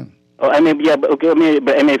question. Oh, I mean, yeah, but okay. I mean,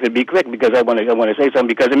 if it'd be quick, because I want to say something.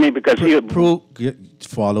 Because I mean, because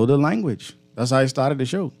follow the language. That's how I started the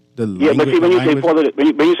show. But see, when you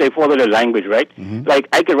say follow the language, right? Like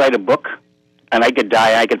I could write a book, and I could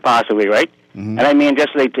die, I could pass away, right? And I mean,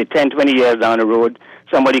 just like 10, 20 years down the road,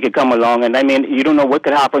 somebody could come along, and I mean, you don't know what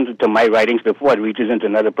could happen to my writings before it reaches into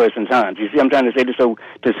another person's hands. You see, I'm trying to say this. So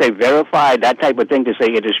to say verify that type of thing, to say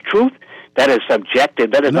it is truth. That is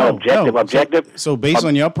subjective. That is not objective. Objective. So based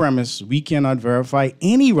on your premise, we cannot verify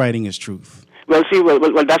any writing as truth. Well, see, well,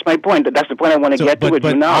 that's my point. That's the point I want to get to with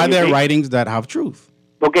you now. Are there writings that have truth?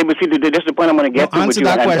 Okay, but see, this is the point I want to get to with you.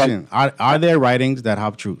 Answer that question. Are there writings that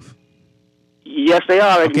have truth? Yes, they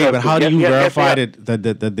are. Okay, but how do you verify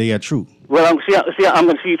that they are true? Well, I'm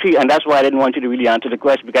going to see, and that's why I didn't want you to really answer the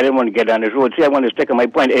question, because I didn't want to get down this road. See, I want to stick on my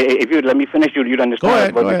point. If you let me finish, you'd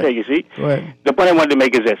understand what I'm saying, you see? Go ahead. The point I wanted to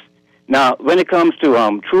make is this. Now, when it comes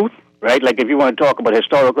to truth, right, like if you want to talk about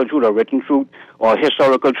historical truth or written truth or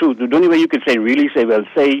historical truth, the only way you could say there's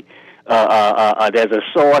a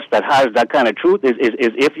source that has that kind of truth is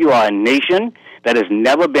if you are a nation that has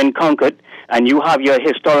never been conquered and you have your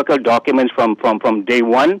historical documents from day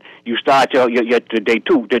one, you start your to day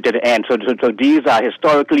two to the end. So these are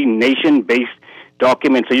historically nation-based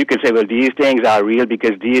documents. So you can say, well, these things are real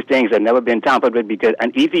because these things have never been tampered with.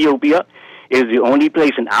 And Ethiopia is the only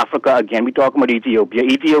place in Africa, again, we're talking about Ethiopia.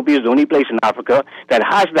 Ethiopia is the only place in Africa that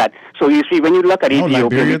has that. So you see, when you look at Ethiopia...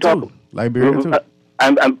 Liberia too.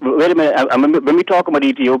 Wait a minute. When we talk about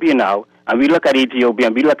Ethiopia now, and we look at Ethiopia,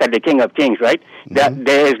 and we look at the King of Kings, right? That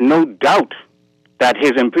there is no doubt that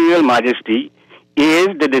His Imperial Majesty is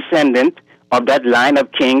the descendant of that line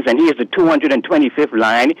of kings, and he is the 225th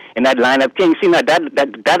line in that line of kings. See, now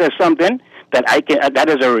that is something that that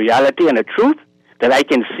is a reality and a truth that I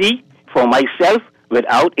can see for myself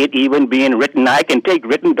without it even being written. I can take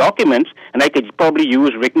written documents, and I could probably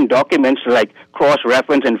use written documents to like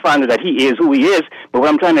cross-reference and find that he is who he is. But what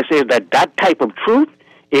I'm trying to say is that type of truth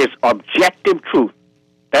is objective truth.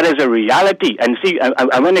 That is a reality. And see,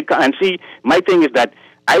 my thing is that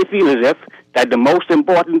I feel as if that the most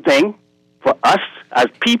important thing for us as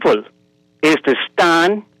people is to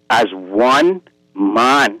stand as one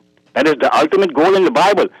man. That is the ultimate goal in the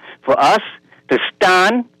Bible, for us to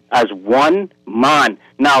stand as one man.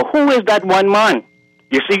 Now, who is that one man?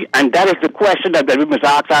 You see, and that is the question that we must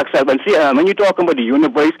ask ourselves. And see, when you're talking about the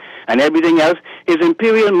universe and everything else, His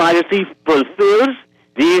Imperial Majesty fulfills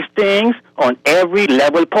these things on every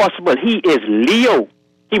level possible. He is Leo.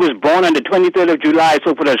 He was born on the 23rd of July.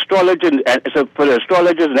 So for the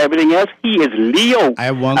astrologers and everything else, he is Leo. I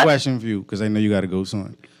have one question for you because I know you got to go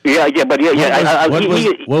soon. What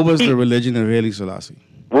was the religion of Haile Selassie?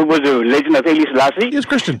 What was the religion of Haile Selassie? He was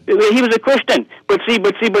Christian. He was a Christian. But he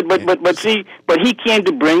came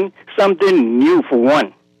to bring something new for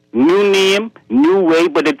one. New name, new way,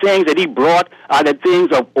 but the things that he brought are the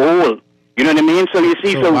things of old. You know what I mean? So you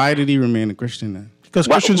see, so why did he remain a Christian then? Because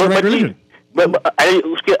Christians are the right religion. I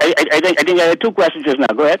think I had two questions just now.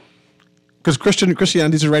 Go ahead. Because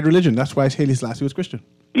Christianity is the right religion. That's why Haile Selassie was Christian.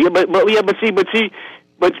 Yeah, but what you have to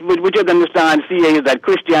understand, is that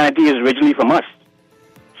Christianity is originally from us.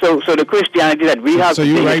 So the Christianity that we have. So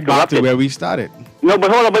you're right back to where we started. No,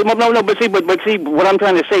 but hold on, but see, what I'm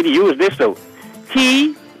trying to say to you is this though.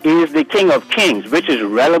 He is the King of Kings, which is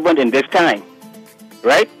relevant in this time,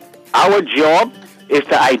 right? Our job is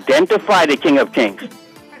to identify the King of Kings.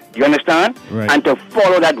 You understand? Right. And to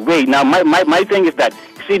follow that way. Now, my thing is that,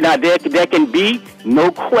 see, now there can be no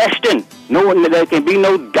question. There can be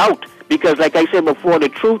no doubt. Because, like I said before, the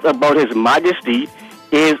truth about His Majesty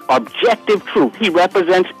is objective truth. He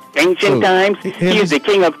represents ancient times. He is the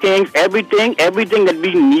King of Kings. Everything that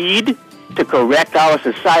we need to correct our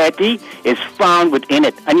society is found within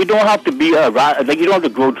it. And you don't have to be you don't have to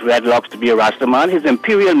grow dreadlocks to be a Rastaman. His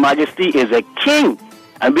Imperial Majesty is a king.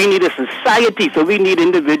 And we need a society, so we need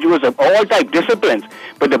individuals of all type disciplines.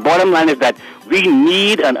 But the bottom line is that we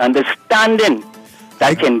need an understanding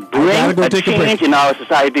that can bring a change in our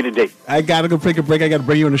society today. I got to go take a break. I got to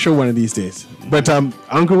bring you on the show one of these days. But,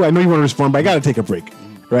 Uncle, I know you want to respond, but I got to take a break.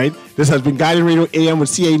 Right? This has been Guided Radio AM with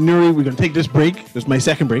C.A. Newry. We're going to take this break. This is my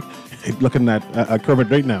second break. I'm looking at Kermit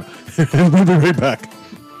right now. We'll be right back.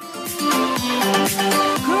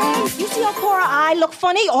 You see how Cora eye look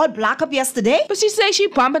funny, all black up yesterday? But she say she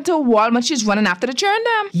bumped into a wall when she's running after the churn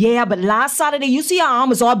dam. Yeah, but last Saturday, you see her arm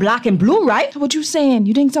was all black and blue, right? So what you saying?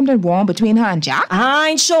 You think something wrong between her and Jack? I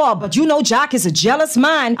ain't sure, but you know Jack is a jealous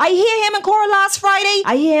man. I hear him and Cora last Friday.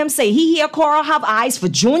 I hear him say he hear Cora have eyes for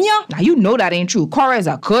Junior. Now you know that ain't true. Cora is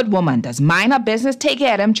a good woman, does mind her business, take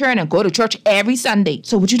care of them churn, and go to church every Sunday.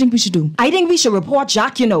 So what you think we should do? I think we should report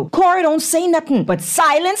Jack, you know. Cora don't say nothing, but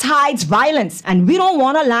silence hides violence, and we don't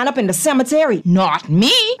want to line up in the cemetery. Not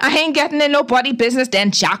me. I ain't getting in nobody business,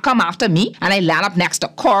 then Jack come after me, and I land up next to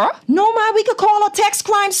Cora. No, man, we could call a text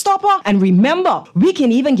Crime Stopper. And remember, we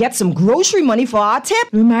can even get some grocery money for our tip.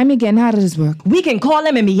 Remind me again, how does this work? We can call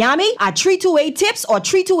them in Miami at 328-TIPS or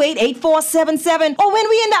 328-8477. Or when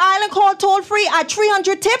we in the island, call toll-free at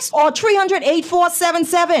 300-TIPS or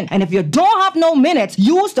 300-8477. And if you don't have no minutes,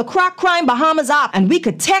 use the Crack Crime Bahamas app, and we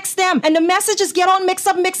could text them, and the messages get all mixed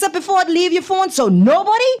up before it leave your phone, so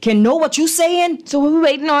nobody can know what you saying. So what we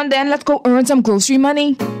waiting on then? Let's go earn some grocery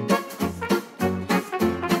money.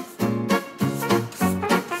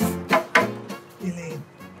 Elaine,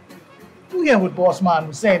 you hear what Boss Man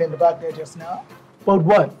was saying in the back there just now? About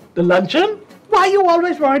what? The luncheon? Why you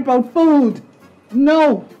always worried about food?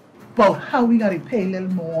 No, about how we gotta pay a little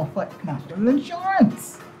more for national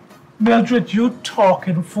insurance. Mildred, you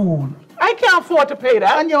talking fool. I can't afford to pay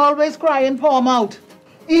that. And you're always crying, poor mouth.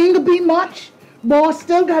 Ain't gonna be much. Boss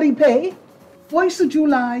still gotta pay. 1st of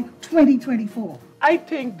July, 2024. I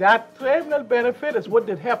think that terminal benefit is what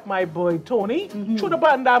did help my boy Tony through the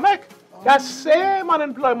pandemic. That same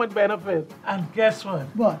unemployment benefit. And guess what?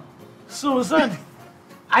 What? Susan,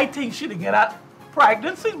 I think she'd get a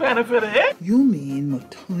pregnancy benefit, eh? You mean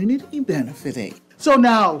maternity benefit, eh? So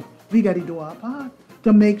now, we gotta do our part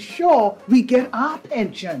to make sure we get our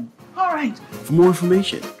pension. All right. For more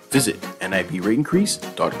information, visit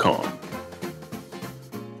nibratencrease.com.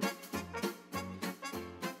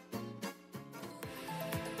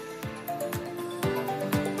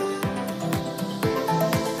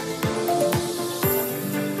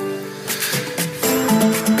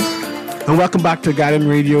 And welcome back to Guided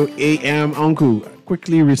Radio AM. Uncle,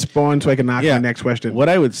 quickly respond so I can ask my next question. What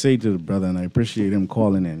I would say to the brother, and I appreciate him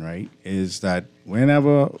calling in, right, is that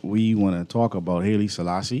whenever we want to talk about Haile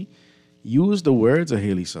Selassie, use the words of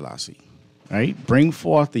Haile Selassie, right? Bring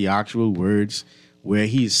forth the actual words where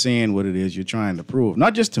he's saying what it is you're trying to prove.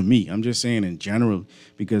 Not just to me, I'm just saying in general,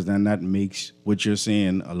 because then that makes what you're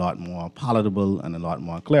saying a lot more palatable and a lot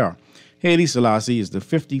more clear. Haile Selassie is the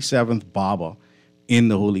 57th Baba in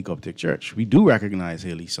the Holy Coptic Church. We do recognize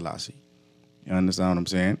Haile Selassie. You understand what I'm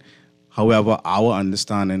saying? However, our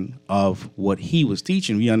understanding of what he was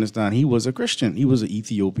teaching, we understand he was a Christian. He was an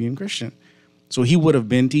Ethiopian Christian. So he would have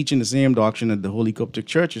been teaching the same doctrine that the Holy Coptic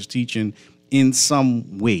Church is teaching in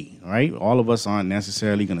some way, right? All of us aren't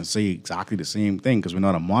necessarily going to say exactly the same thing because we're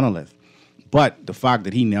not a monolith. But the fact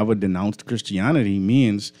that he never denounced Christianity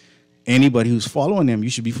means anybody who's following him, you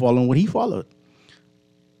should be following what he followed.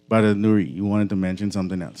 Brother Newry, you wanted to mention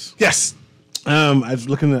something else. Yes. I was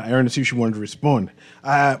looking at Aaron to see if she wanted to respond.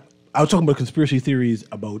 I was talking about conspiracy theories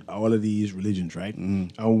about all of these religions, right?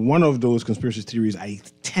 One of those conspiracy theories I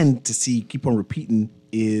tend to see keep on repeating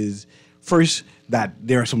is first that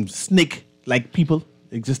there are some snake-like people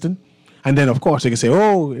existing. And then, of course, they can say,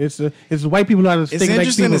 "Oh, it's white people that are snake-like people."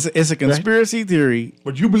 It's interesting. It's a conspiracy theory.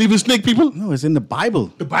 But you believe in snake people? No, it's in the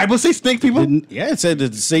Bible. The Bible says snake people? Yeah, it said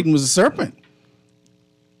that Satan was a serpent.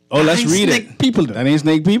 Oh, That let's ain't read snake it. people, then. That ain't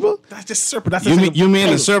snake people? That's just serpent. That's You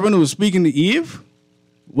mean the serpent who was speaking to Eve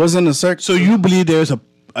wasn't a serpent? So you believe there's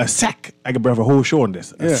a sack, I could have a whole show on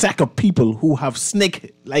this, a sack of people who have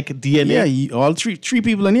snake-like DNA? Yeah, all three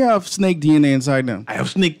people in here have snake DNA inside them. I have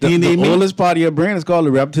snake DNA. The oldest part of your brain is called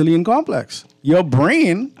the reptilian complex. Your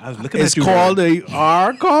brain is called the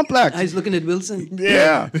R complex. I was looking at Wilson.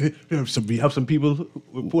 Yeah. We have some people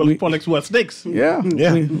with polyps who are snakes. Yeah.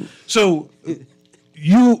 Yeah. So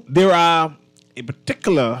there are a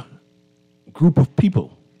particular group of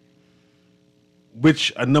people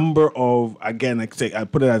which a number of, again, I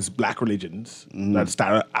put it as black religions, that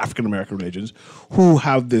start African American religions, who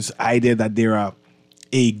have this idea that there are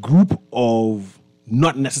a group of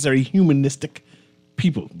not necessarily humanistic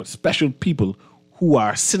people, but special people who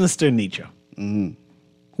are sinister in nature, who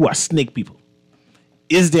are snake people.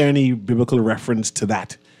 Is there any biblical reference to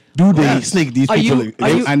that? Do they snake these people?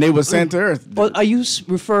 And they were sent to Earth. Well, are you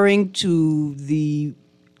referring to the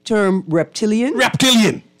term reptilian?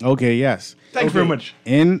 Reptilian. Okay, yes. Thank you very much.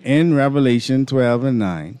 In Revelation 12 and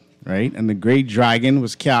 9, right? And the great dragon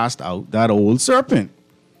was cast out, that old serpent,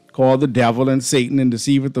 called the devil and Satan, and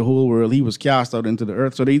deceiveth the whole world. He was cast out into the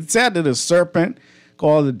earth. So they said that a serpent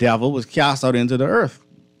called the devil was cast out into the earth,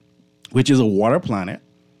 which is a water planet,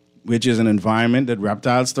 which is an environment that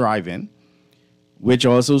reptiles thrive in, which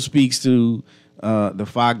also speaks to the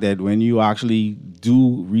fact that when you actually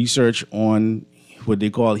do research on what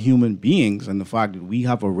they call human beings and the fact that we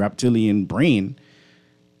have a reptilian brain,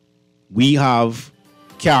 we have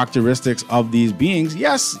characteristics of these beings.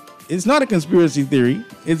 Yes, it's not a conspiracy theory.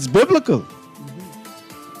 It's biblical.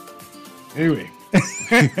 Anyway,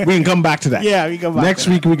 we can come back to that. Yeah, we come back Next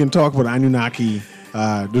week we can talk about Anunnaki,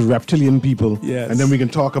 the reptilian people, yes. And then we can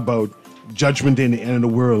talk about Judgment Day and the end of the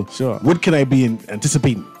world. Sure. What can I be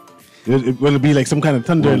anticipating? Will it be like some kind of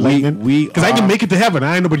thunder and lightning? Because I can make it to heaven.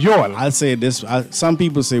 I know about y'all. I'll say this. Some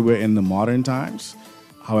people say we're in the modern times.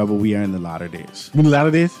 However, we are in the latter days. You mean the latter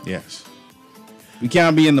days? Yes. We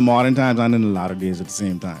can't be in the modern times and in the latter days at the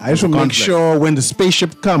same time. I just want to make sure when the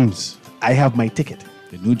spaceship comes, I have my ticket.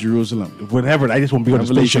 The New Jerusalem. Whatever. I just want to be on the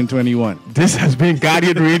Revelation spaceship. 21. This has been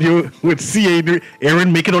Guardian Radio with C.A.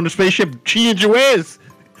 Aaron. Make it on the spaceship. Change your ways.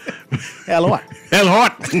 Hell hot. Hell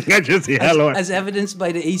hot. I just say hell hot. As evidenced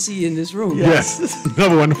by the AC in this room. Yes.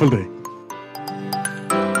 Have a wonderful day.